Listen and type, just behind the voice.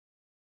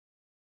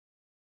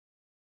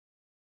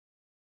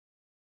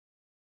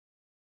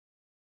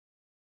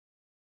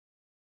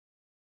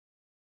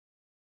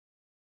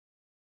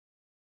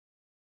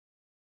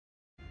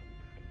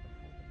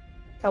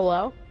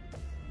Hello?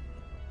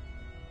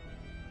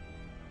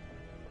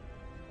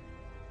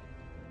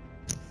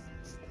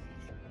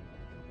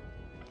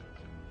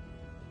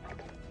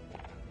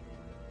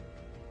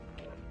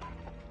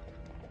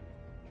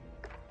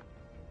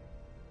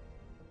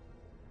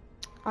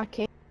 I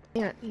can't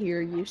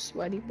hear you,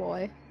 sweaty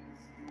boy.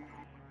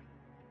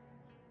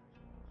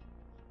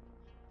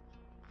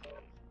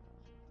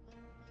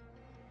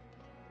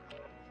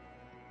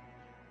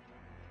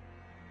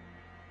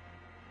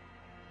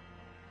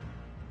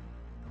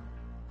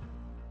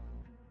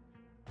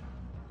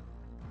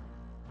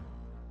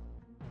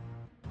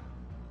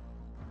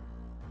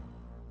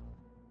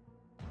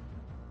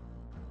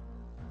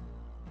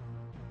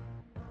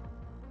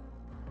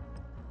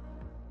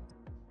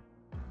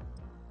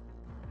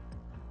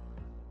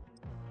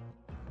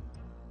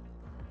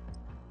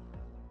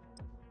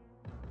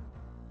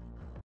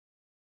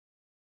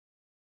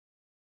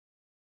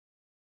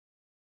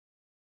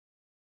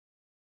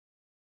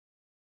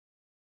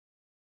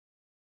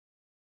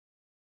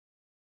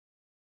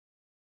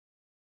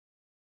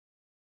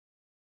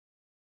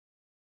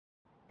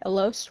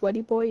 Hello,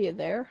 sweaty boy, you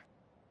there?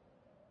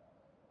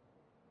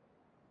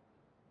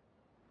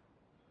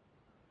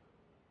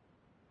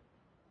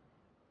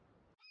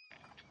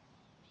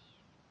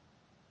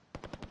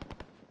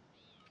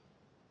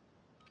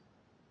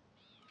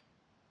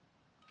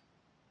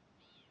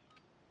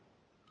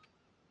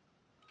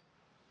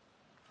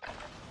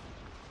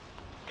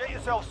 Get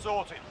yourself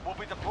sorted. We'll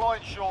be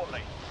deploying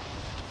shortly.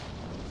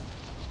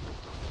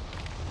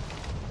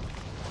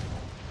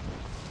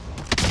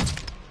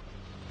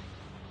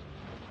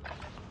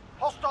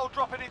 Hostile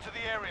dropping into the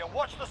area.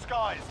 Watch the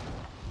skies.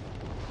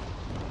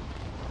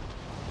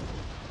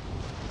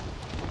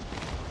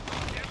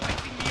 They're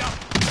lighting me up.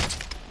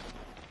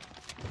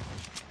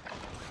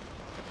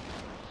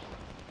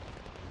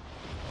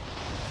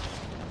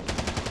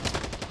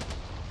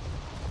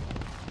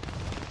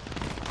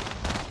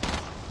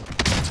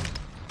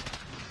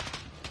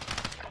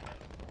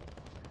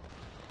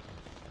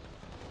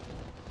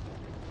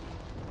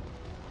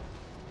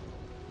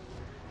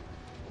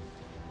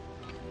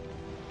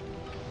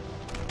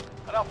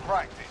 Enough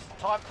practice.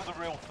 Time for the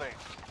real thing.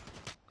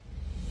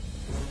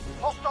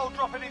 Hostile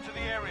dropping into the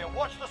area.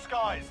 Watch the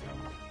skies.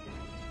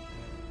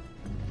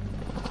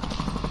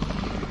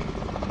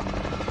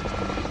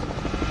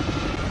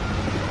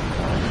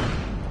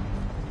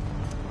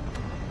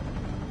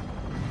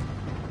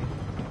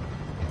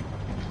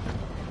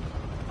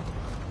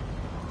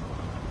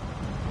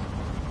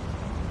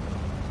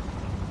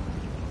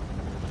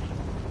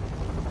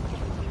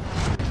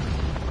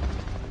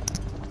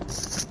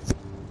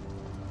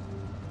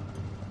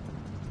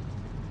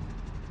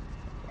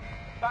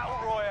 Battle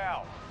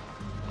Royale.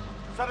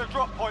 Set a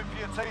drop point for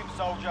your team,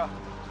 soldier.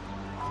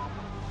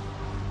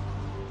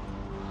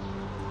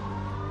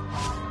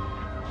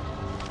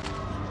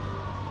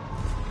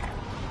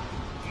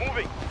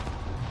 Moving.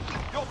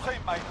 Your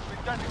teammate has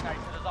been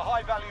designated as a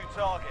high-value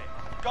target.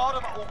 Guard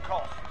them at all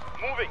costs.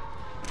 Moving.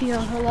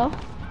 Yeah, hello?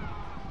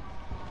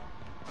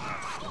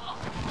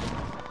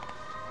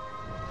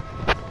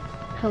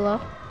 Hello?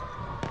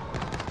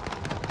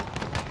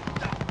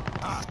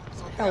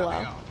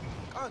 Hello.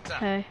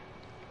 Hey.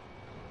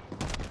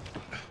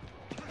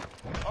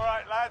 All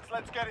right, lads,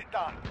 let's get it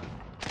done.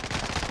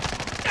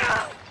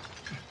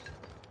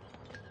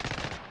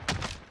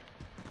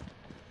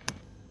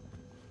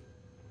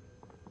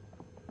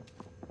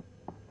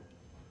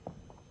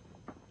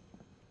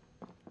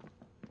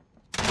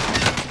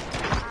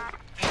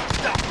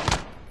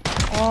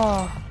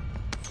 Oh.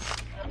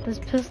 This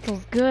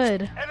pistol's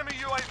good. Enemy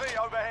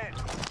UAV overhead.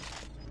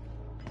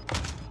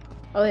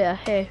 Oh yeah,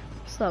 hey.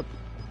 What's up?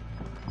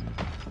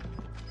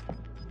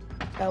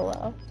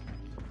 Hello?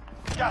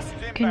 Gas is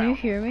inbound. Can you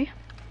hear me?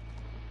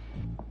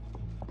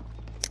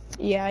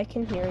 Yeah, I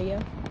can hear you.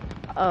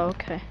 Oh,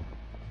 okay.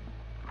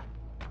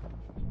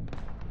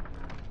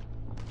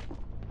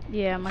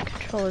 Yeah, my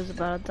controller's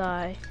about to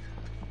die.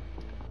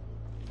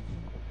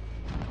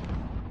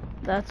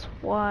 That's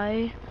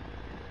why.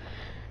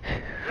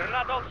 We're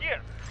not all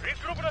here.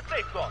 Regroup in a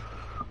safe zone.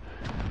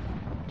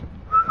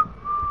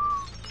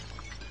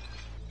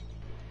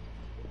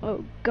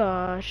 Oh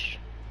gosh.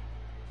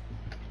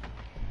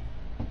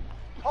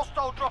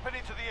 Hostile dropping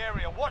into the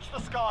area. Watch the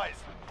skies.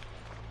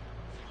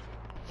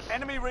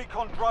 Enemy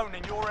recon drone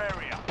in your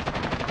area.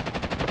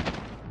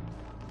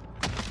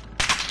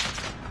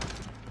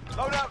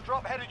 Loadout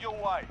drop headed your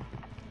way.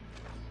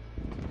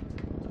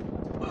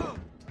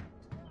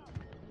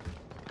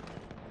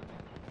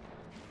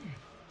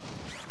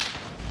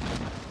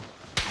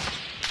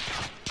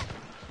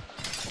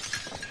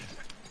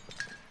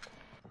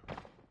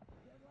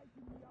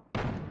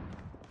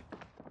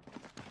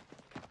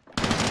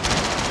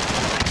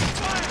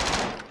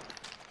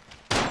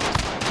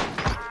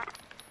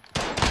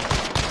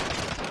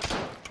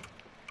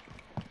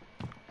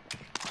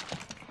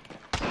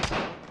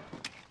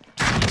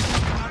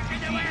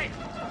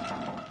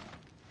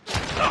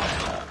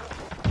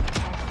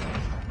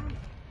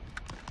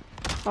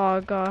 Oh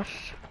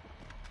gosh.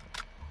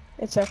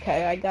 It's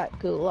okay, I got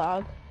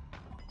gulag.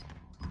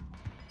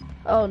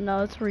 Oh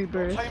no, it's Your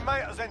Rebirth.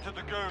 teammate has entered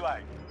the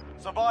gulag.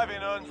 Surviving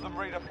earns them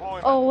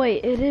redeployment. Oh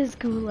wait, it is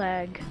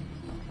Gulag.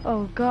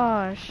 Oh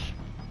gosh.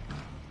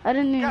 I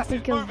didn't even Gas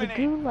think is it was the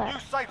moving in. Gulag. New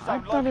safe I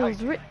zone thought it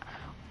was located.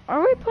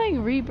 Are we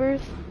playing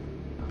Rebirth?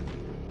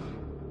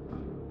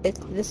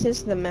 This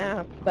is the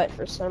map, but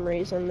for some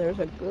reason there's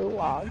a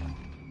gulag.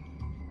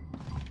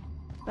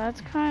 That's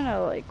kind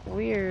of like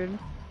weird.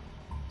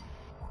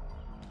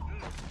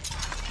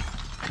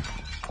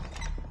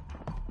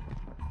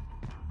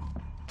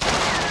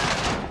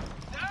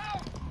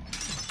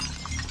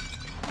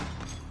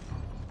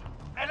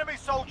 Enemy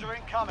soldier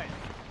incoming.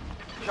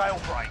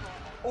 Jailbreak.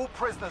 All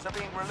prisoners are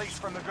being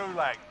released from the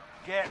gulag.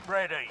 Get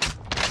ready.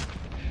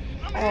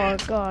 Oh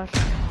gosh.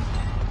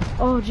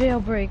 Oh,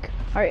 jailbreak.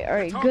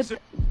 Alright,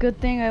 good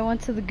thing I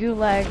went to the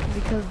Gulag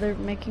because they're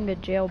making a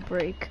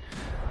jailbreak.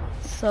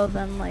 So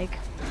then like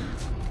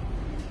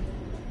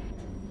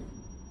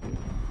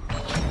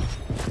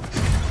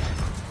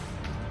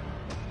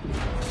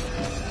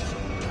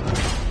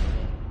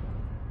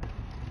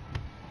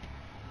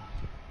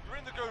You're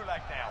in the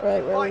gulag now.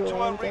 Right, where Fight are we to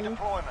earn landing?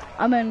 redeployment.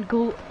 I'm in the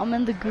No one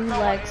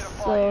Gulag, here to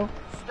fight so you.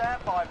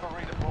 Stand by for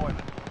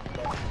redeployment.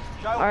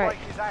 Jailbreak alright.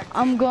 is active.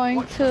 I'm going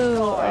Watch the to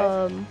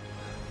skies.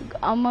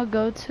 I'm gonna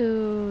go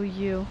to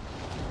you.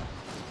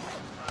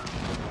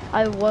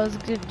 I was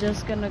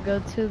just gonna go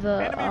to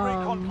the Enemy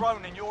recon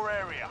drone in your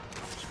area.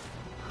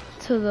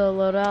 to the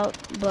loadout,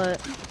 but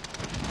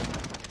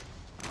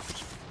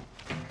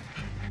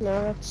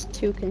No, that's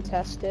too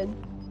contested.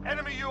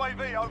 Enemy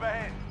UAV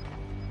overhead.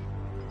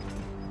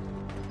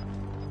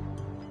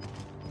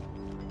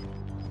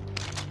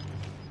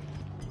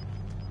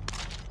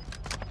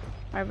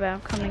 alright, but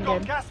I'm coming Got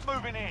in. gas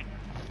moving in.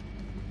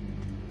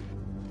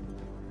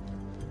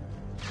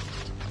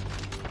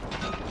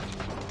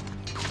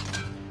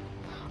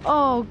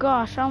 Oh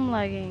gosh, I'm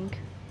lagging.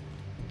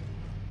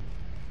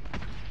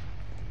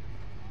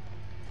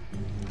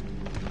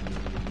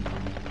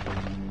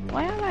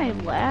 Why am I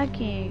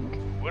lagging?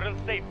 We're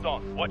in safe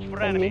zone. Watch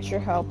for I need enemies. your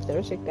help.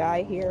 There's a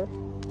guy here.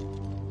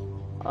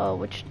 Oh,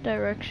 which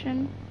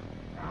direction?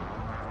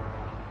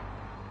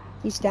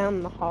 He's down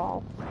in the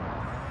hall.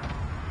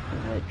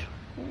 Which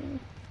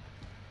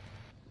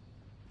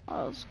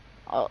one?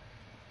 Oh.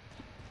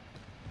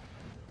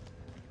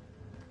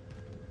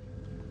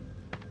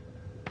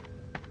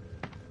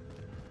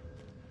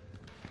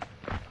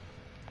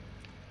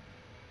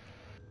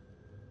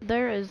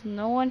 There is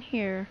no one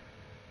here.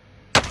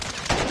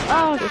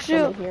 Oh There's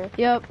shoot! someone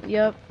here.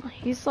 Yep.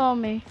 He saw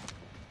me.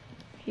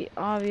 He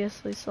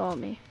obviously saw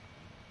me.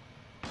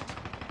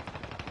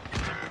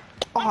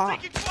 Ah,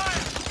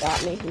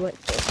 got me. He went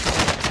first.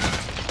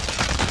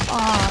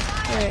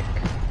 Ah, frick.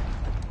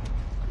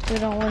 We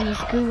don't win this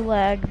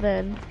gulag,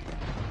 then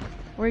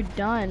we're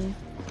done.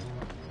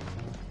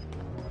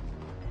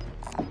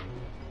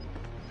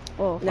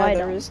 Oh, No, I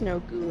there don't. is no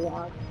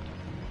gulag.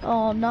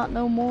 Oh, not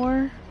no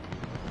more.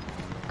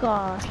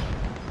 Gosh.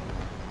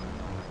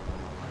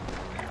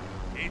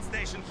 Aid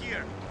station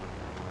here.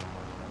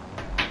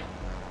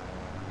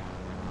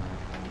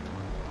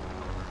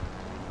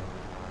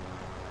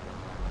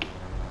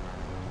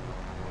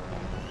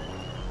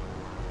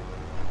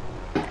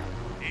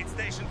 Aid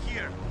station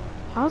here.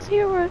 How's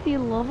he already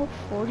level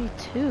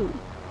 42?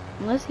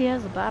 Unless he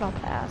has a battle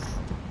pass.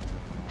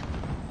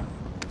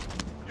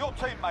 Your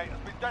teammate has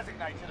been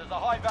designated as a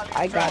high-value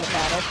I got a target.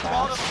 battle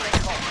Guard pass. them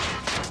recon.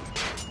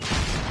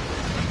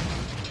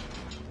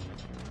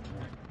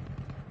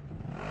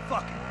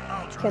 Fuck it.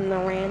 I'll try. Can the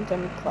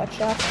random clutch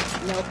up?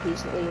 Nope,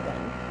 he's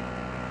leaving.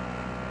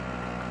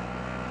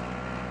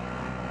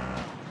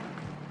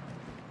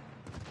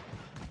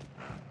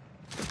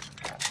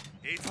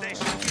 Aid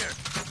station here.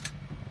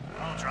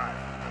 I'll drive.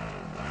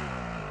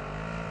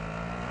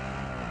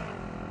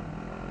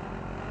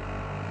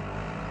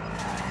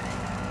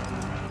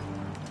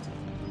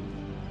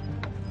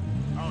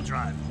 I'll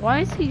drive.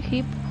 Why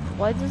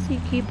does he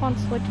keep on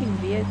switching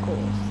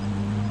vehicles?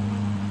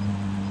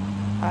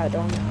 I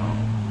don't know.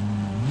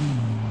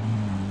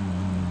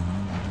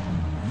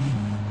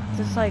 Is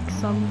this like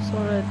some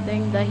sort of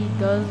thing that he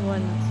does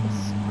when it's a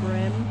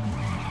scrim?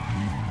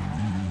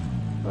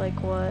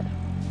 Like what?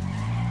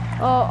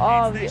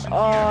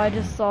 I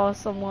just saw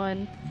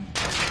someone.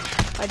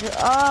 Oh, he's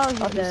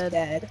Oh, he's dead.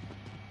 dead.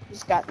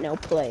 He's got no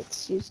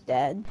plates. He's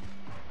dead.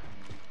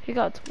 He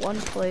got one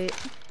plate.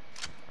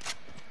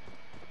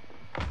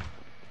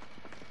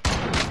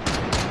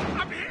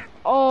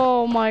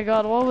 Oh my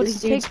god, why would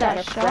This he take dude's got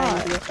that a friend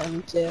shot? with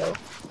him too.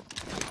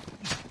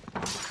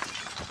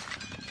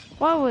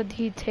 Why would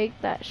he take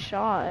that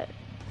shot?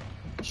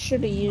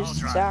 Should have used his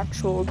drive.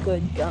 actual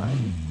good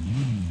gun.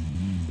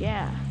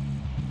 Yeah.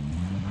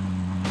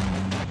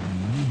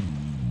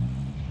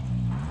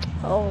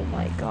 Oh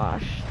my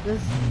gosh,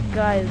 this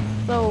guy is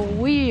so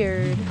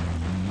weird.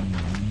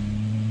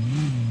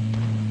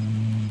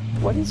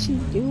 What is he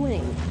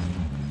doing?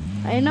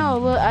 I know,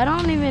 look, I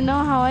don't even know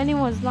how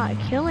anyone's not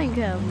killing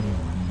him.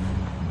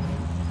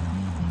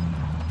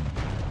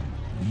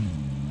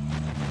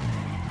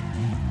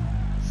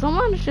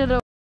 Someone should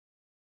have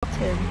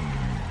him.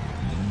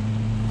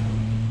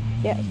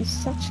 Yeah, he's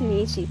such an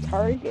easy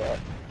target.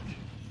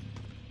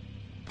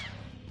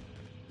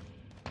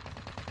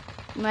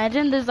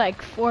 Imagine there's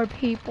like 4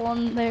 people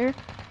in there.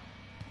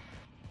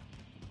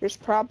 There's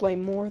probably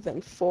more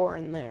than 4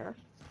 in there.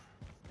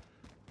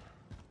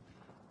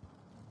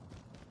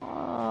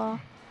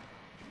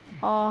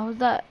 Who's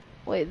that?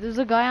 Wait, there's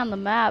a guy on the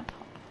map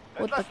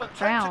with the There's less than 10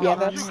 crown. to Yeah, go.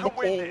 that's You the can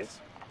win king. this.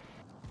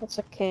 That's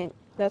a king.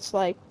 That's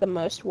like the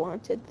most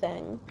wanted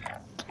thing.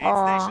 Aid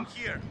station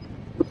here.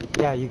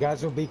 Yeah, you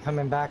guys will be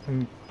coming back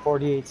in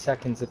 48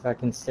 seconds if I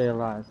can stay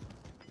alive.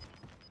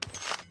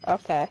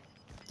 Okay.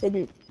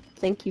 Didn't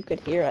think you could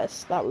hear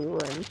us. Thought we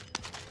were in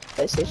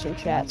PlayStation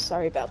chat.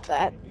 Sorry about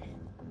that.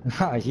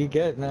 You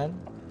good, man?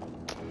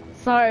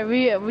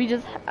 Sorry,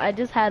 I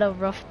just had a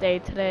rough day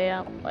today.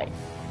 I'm like,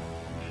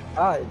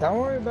 Don't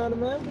worry about it,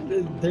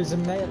 man. There's a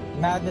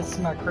madness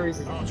in my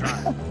crazy. I'll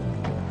drive.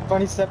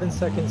 27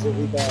 seconds will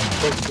be back.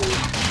 Hopefully.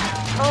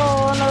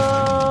 oh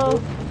no!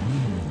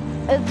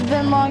 It's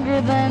been longer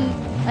than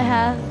it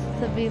has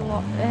to be.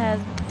 I'm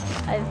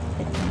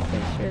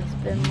pretty sure it's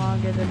been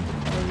longer than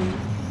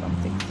 30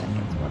 something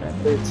seconds, whatever.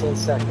 13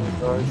 seconds,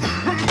 boys.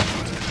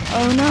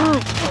 Oh no!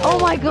 Oh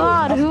my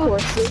God! Of Who?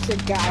 course, there's a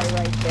guy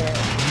right there.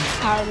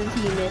 How did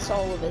he miss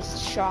all of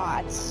his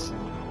shots?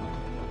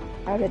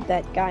 How did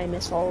that guy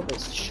miss all of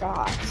his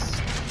shots?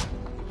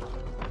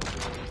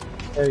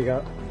 There you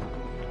go.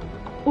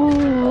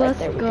 Ooh, let's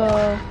there we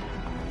go.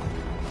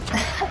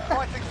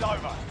 Fighting's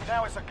over.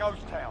 Now it's a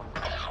ghost town.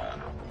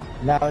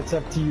 Now it's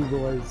up to you,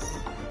 boys.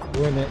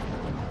 Win it.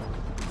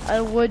 I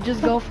would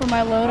just go for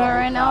my loadout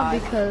right now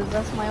because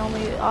that's my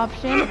only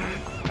option.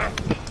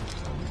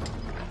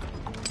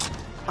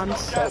 I'm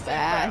so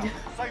bad.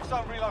 Safe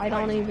zone I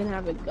don't relocated. even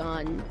have a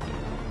gun.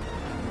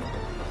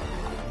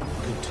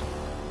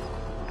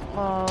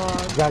 Oh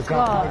You guys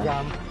got my God!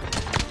 gun.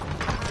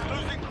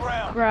 Losing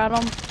ground. Grab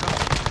him.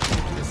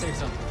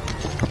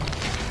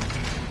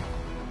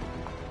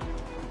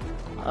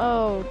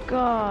 Oh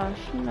gosh,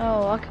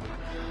 no!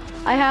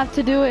 I have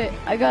to do it.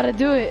 I gotta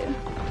do it.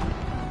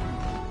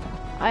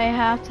 I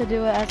have to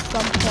do it at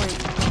some point.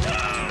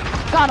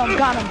 Got him!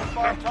 Got him!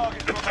 5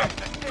 targets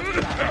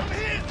remaining.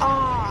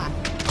 Ah!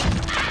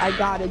 I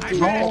gotta do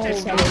it. I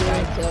just had a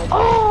kill.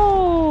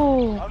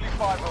 Oh! Only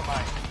 5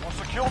 remain. We'll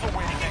secure the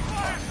win next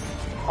time.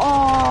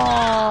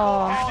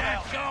 Oh!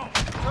 Down.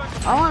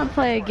 I want to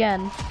play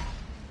again.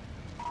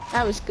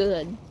 That was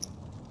good.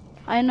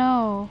 I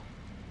know.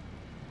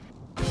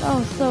 That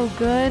was so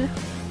good.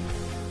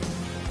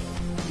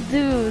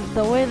 Dude,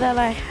 the way that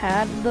I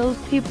had those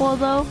people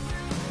though,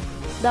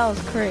 that was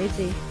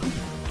crazy.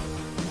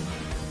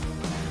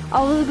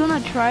 I was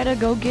gonna try to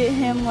go get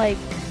him like,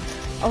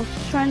 I was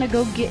trying to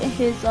go get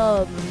his,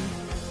 go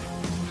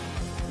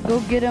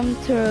get him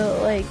to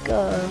like,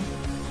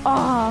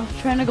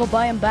 trying to go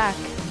buy him back.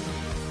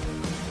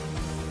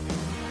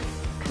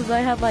 Cause I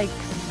had like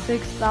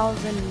 $6,000.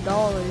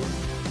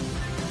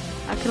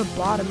 I could have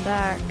bought him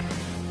back.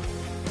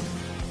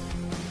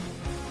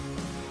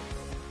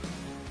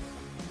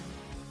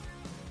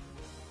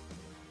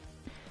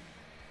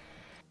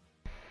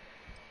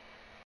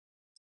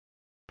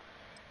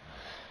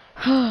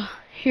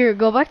 Here,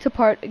 go back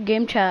to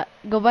game chat.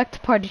 Go back to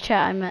party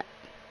chat. I meant.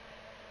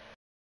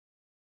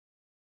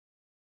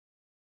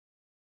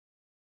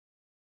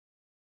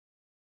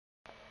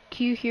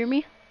 Can you hear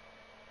me?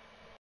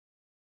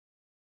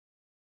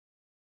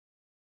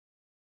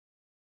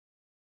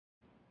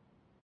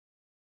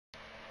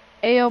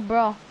 Ayo,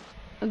 bro.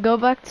 Go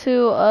back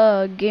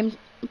to game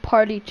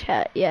party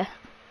chat. Yeah.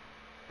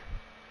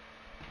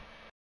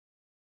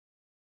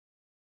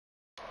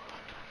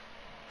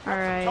 All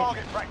right.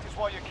 Target practice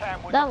while you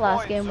can. We're That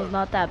last deploying game was soon.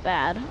 not that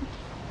bad.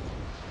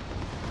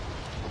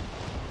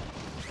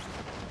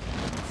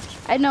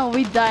 I know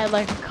we died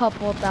like a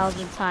couple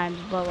thousand times,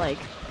 but like.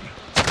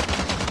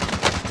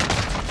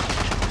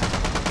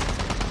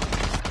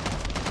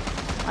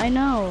 I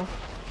know.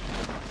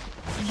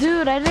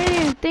 Dude, I didn't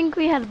even think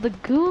we had the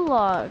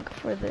gulag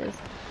for this.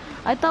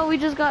 I thought we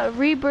just got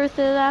rebirthed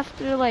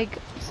after like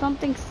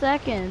something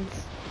seconds.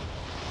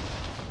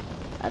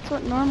 That's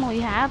what normally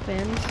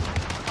happens.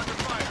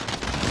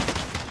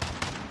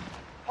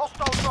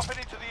 Hostiles dropping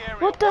into the area.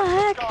 What the Watch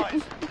heck?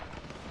 skies.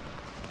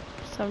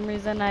 For some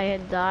reason I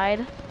had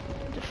died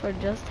for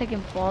just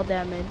taking fall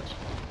damage.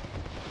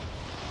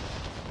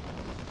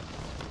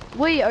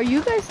 Wait, are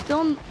you guys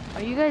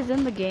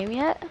in the game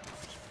yet?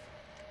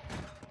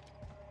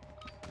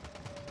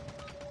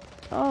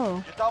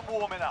 Oh. You're done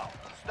warming up.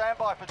 Stand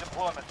by for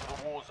deployment to the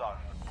war zone.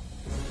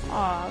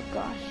 Oh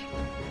gosh.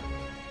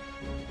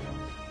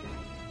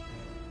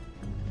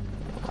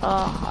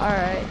 Oh,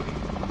 alright.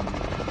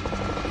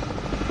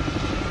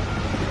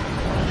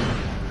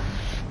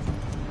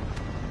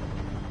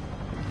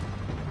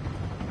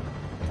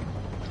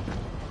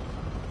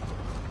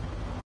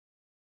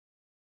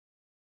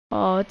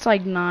 Oh, it's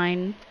like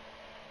 9.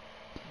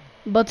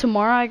 But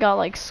tomorrow I got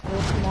like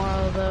school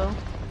tomorrow though.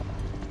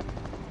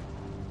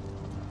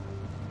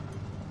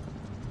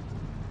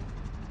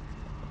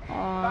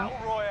 Battle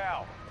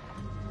Royale.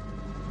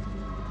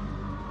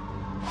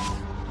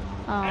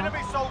 Oh. Enemy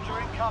soldier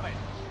incoming.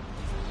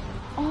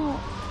 Oh.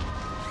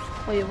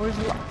 Wait, where's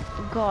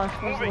gosh,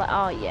 where's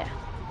oh yeah.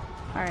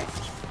 Alright.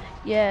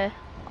 Yeah.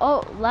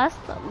 Oh, last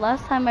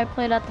time I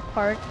played at the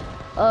park,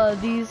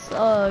 these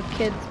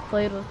kids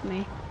played with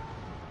me.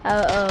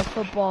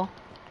 Football.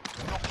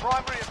 Your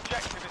primary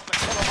objective is to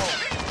kill them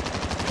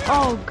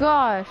all. Oh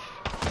gosh.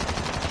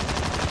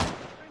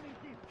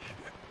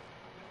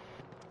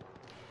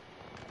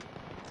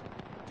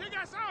 Take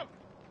us out!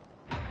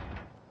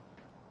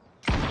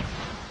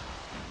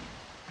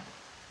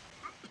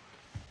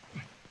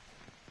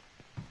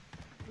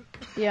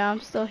 Yeah, I'm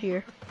still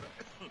here.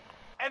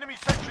 Enemy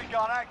sentry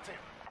gun active.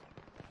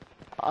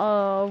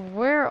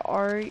 Where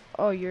are you?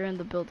 Oh, you're in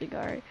the building,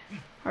 alright.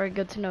 Alright,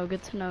 good to know,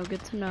 good to know,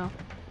 good to know.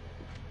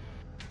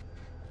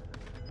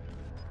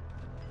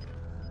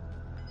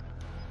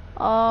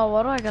 Oh,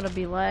 why do I gotta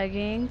be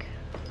lagging?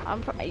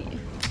 I'm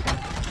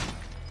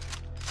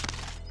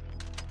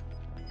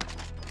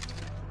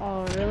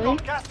Oh, really?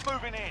 Got gas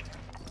moving in.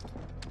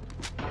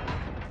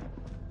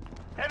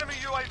 Enemy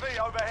UAV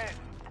overhead.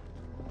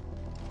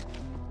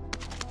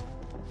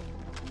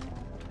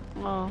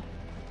 Oh.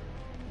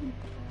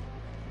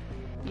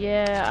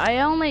 Yeah, I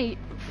only,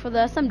 for the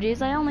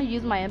SMGs, I only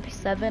use my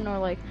MP7 or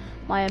like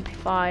my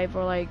MP5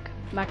 or like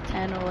Mac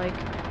 10 or like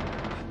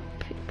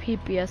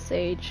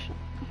PPSH.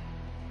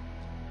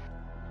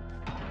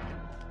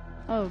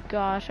 Oh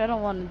gosh, I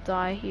don't want to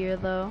die here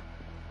though.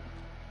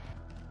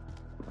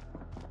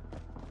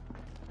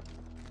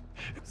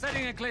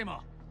 Setting a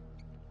claymore.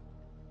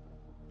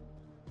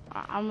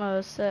 I'm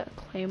gonna set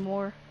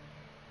Claymore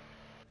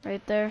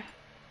right there.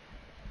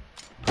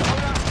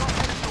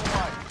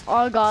 Oh,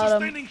 I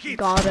got him.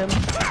 Got him.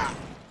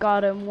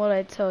 Got him. What'd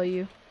I tell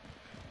you?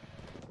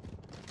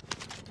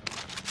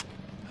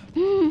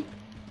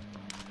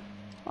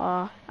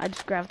 I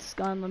just grabbed this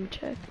gun. Let me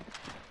check.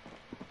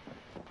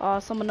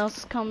 Someone else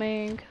is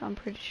coming. I'm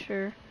pretty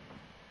sure.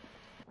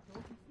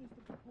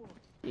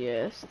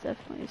 Yes,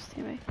 definitely his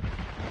teammate.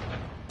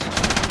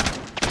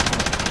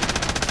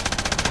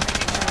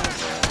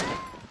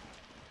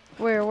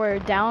 Where?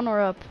 Down or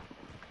up?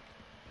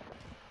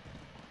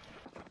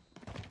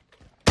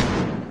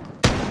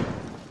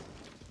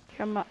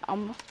 Here,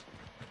 I'm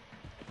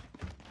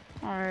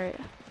alright.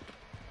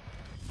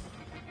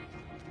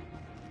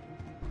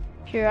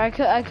 Here, I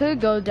could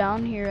go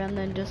down here and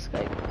then just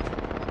like,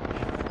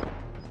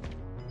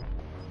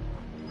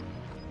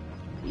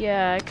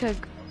 yeah, I could.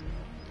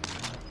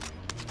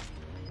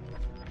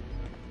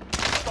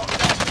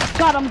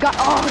 Got him,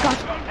 oh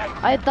gosh,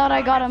 I thought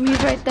I got him,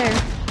 he's right there.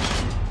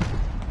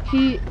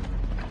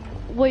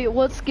 Wait,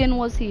 what skin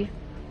was he?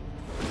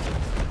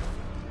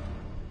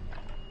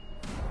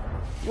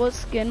 What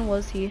skin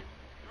was he?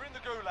 You're in the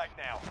gulag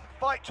now.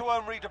 Fight to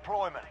earn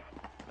redeployment.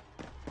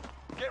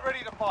 Get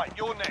ready to fight.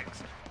 You're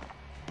next.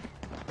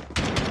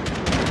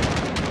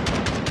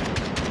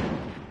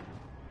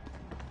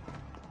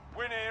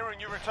 Win here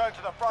and you return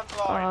to the front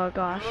line. Oh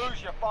gosh. You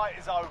lose, your fight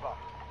is over.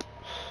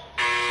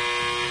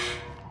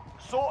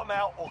 Sort them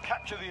out or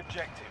capture the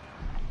objective.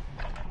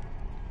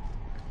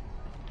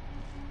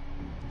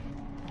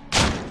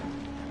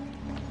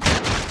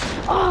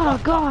 Oh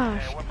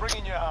gosh. Yeah, we're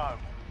bringing you home.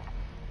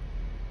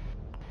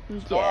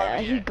 Yeah,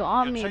 he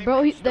got me,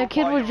 bro. The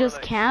kid was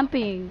just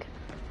camping.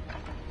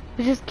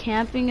 He was just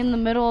camping in the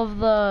middle of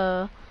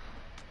the,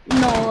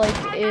 no,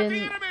 like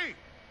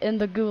in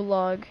the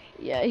gulag.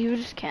 Yeah, he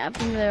was just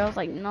camping there. I was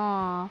like,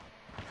 nah.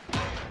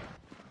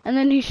 And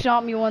then he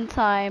shot me one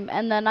time,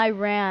 and then I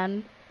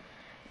ran.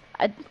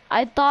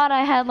 I thought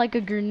I had like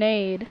a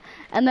grenade,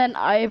 and then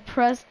I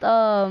pressed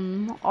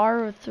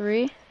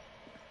R3,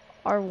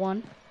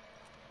 R1.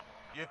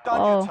 You've done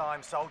your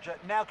time, soldier.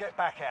 Now get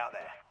back out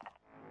there.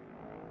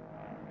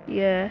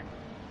 Yeah.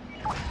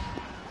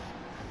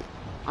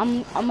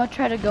 I'm gonna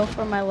try to go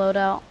for my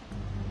loadout.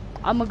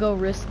 I'm gonna go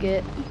risk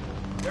it.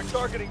 They're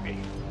targeting me.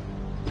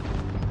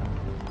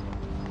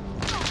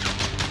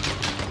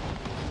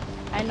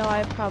 I know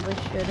I probably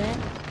shouldn't.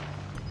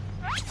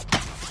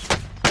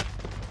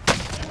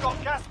 You've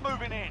got gas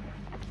moving in.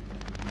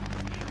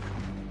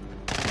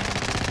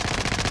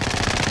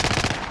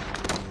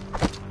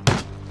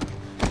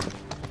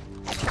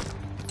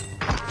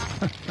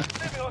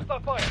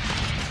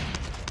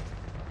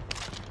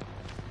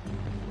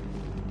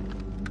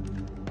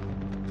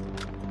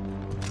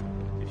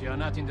 If you are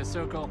not in the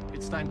circle,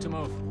 it's time to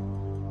move.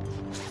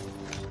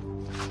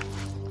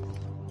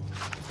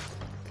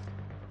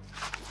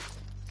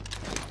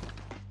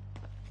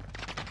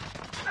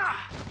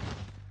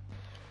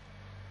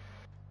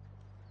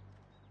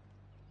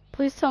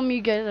 Please tell me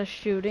you guys are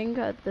shooting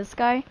at this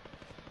guy.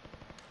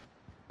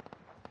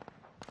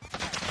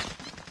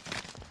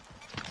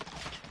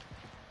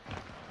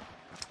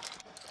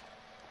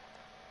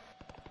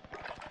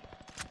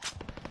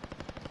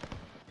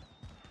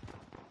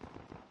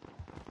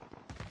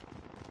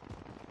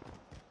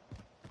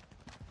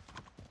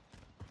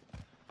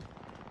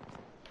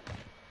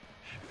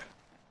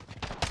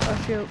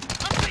 Oh shoot.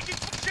 I'm taking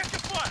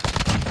objective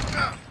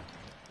fire.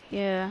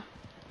 Yeah.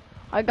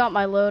 I got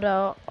my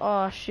loadout.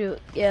 Oh shoot.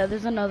 Yeah,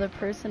 there's another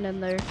person in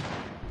there.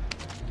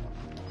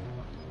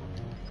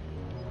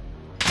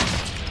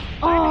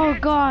 Oh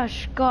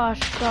gosh.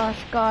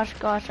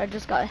 I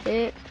just got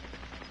hit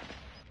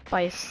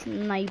by a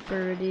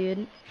sniper,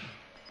 dude.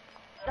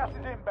 Gas is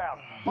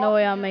inbound. No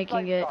way Marking I'm new making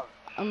safe it. zone.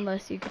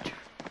 Unless you could.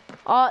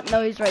 Oh,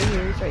 no, he's right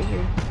here. He's right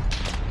here.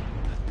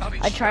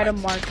 I try to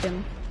mark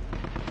him.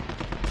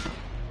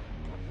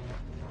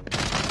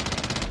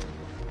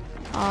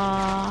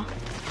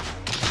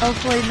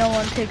 Hopefully no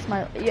one takes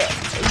my. Yeah,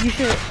 you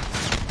should.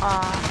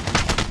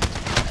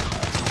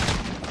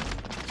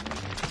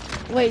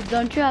 Wait,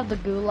 don't you have the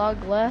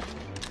gulag left?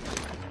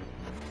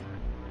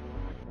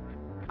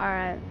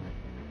 Alright.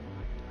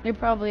 You're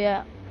probably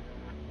at.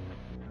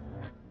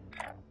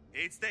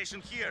 Aid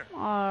station here.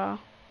 Yeah,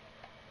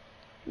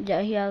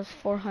 he has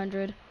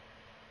 400.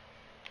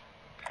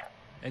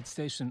 Aid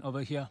station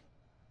over here.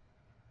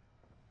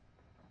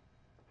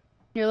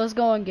 Here, let's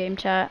go on game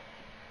chat.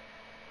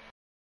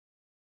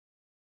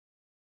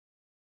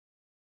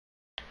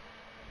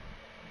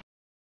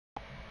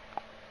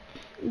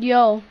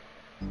 Yo,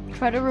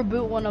 try to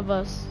reboot one of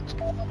us.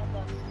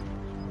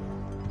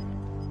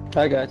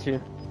 I got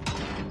you.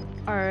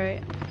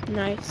 Alright.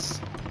 Nice.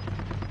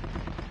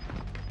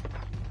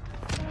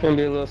 Gonna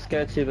be a little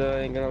sketchy though,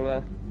 I ain't gonna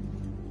lie.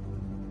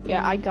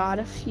 Yeah, I got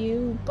a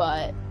few,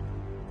 but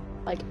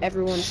like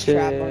everyone's Shit,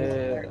 traveling with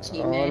their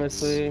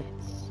teammates. honestly,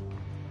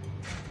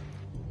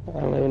 I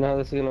don't even know how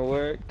this is gonna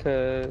work,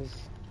 cause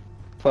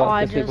fuck,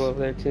 there's people over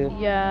there too.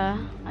 Yeah,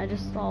 I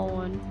just saw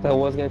one. I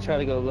was gonna try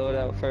to go load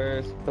out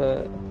first,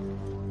 but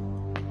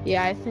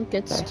Yeah, I think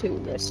it's too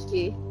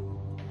risky.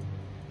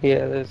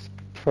 yeah, there's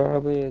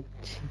probably a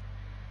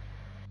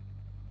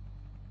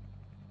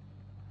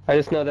I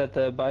just know that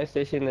the buy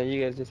station that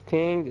you guys just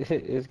pinged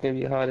is gonna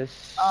be hot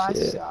as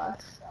shit.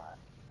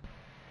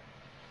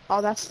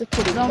 Oh, that's the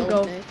kid who Don't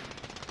killed go. me.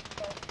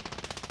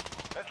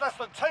 There's less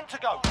than 10 to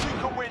go. You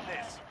can win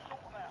this.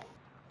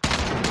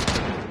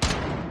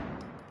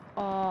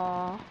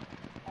 Aww.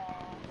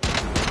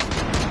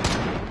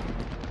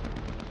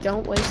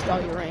 Don't waste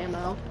all your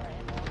ammo.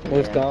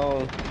 It's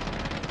gone.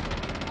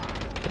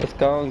 It's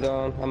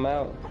gone. I'm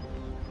out.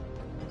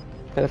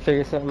 Gotta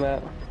figure something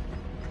out.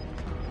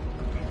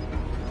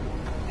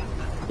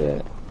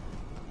 Yeah.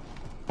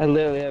 I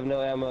literally have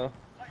no ammo.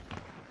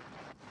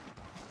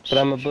 But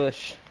I'm a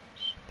bush.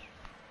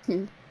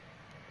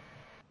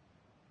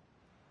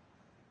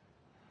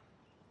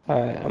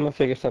 Alright, I'm gonna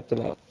figure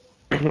something out.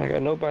 I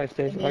got no buy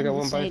station. I got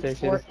one buy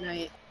station.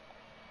 Fortnite.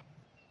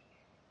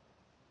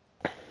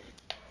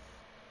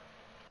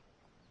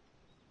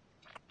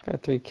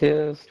 Got 3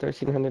 kills,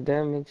 1300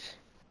 damage.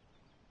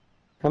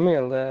 How many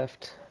are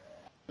left?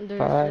 There's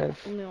 5.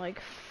 only like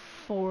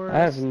 4. I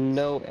have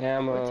no 4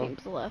 ammo.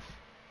 teams left.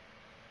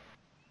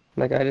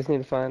 Like, I just need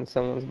to find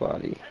someone's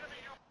body.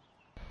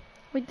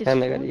 Wait, there's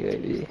And 4 I got a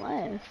teams UAV.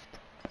 left.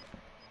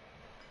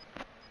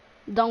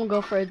 Don't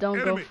go for it. Don't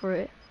go Enemy. for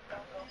it.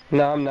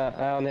 No, I'm not.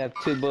 I only have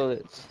 2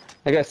 bullets.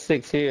 I got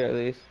 6 here at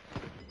least.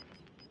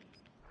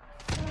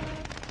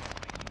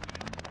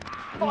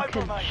 You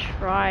could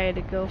try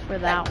to go for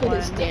that Kid one.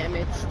 is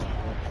damaged.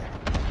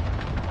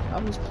 Oh,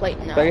 he's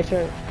plating I out.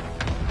 can try.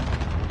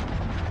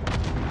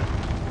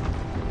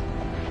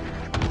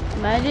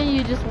 Imagine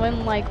you just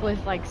win like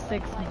with like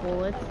 6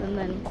 bullets and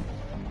then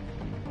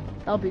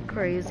that'll be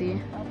crazy.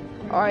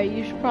 Alright,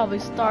 you should probably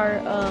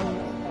start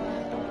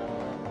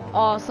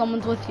oh,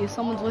 someone's with you.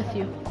 Someone's with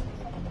you.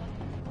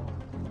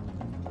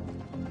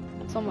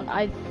 Someone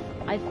I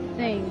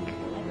think.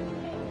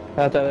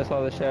 I thought I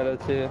saw the shadow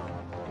too.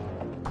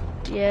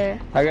 Yeah.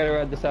 I gotta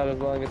ride this out as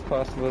long as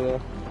possible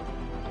though.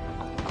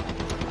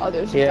 Oh,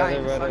 there's a Yeah, guy they're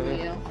in right front of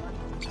over. you.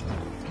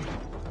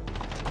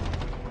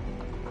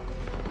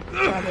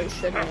 Probably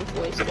shouldn't have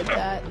wasted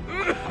that.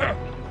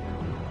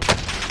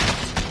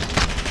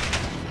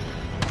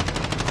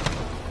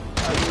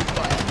 Oh, you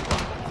play.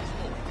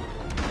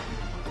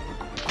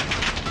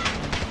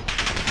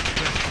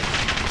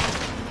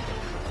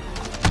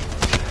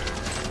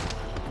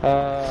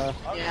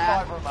 Only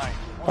Yeah. 5 remain.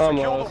 We'll secure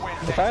the Almost. win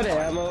If I had next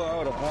time. ammo, I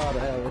would've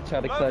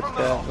tried to Learn clutch from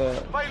the that, loss. but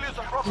Failures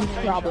across You the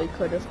team. probably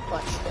could have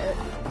clutched it.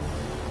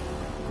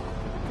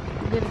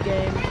 Good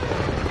game.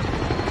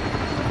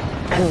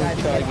 try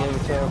to give him a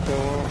chance for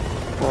one.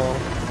 Well,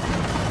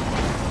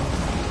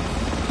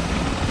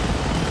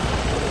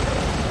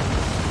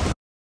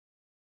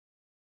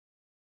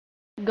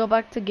 Go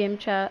back to game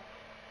chat.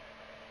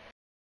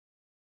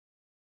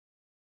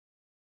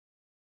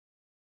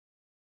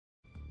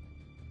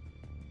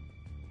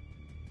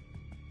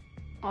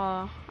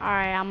 Alright,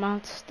 I'm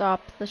gonna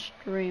stop the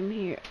stream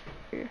here.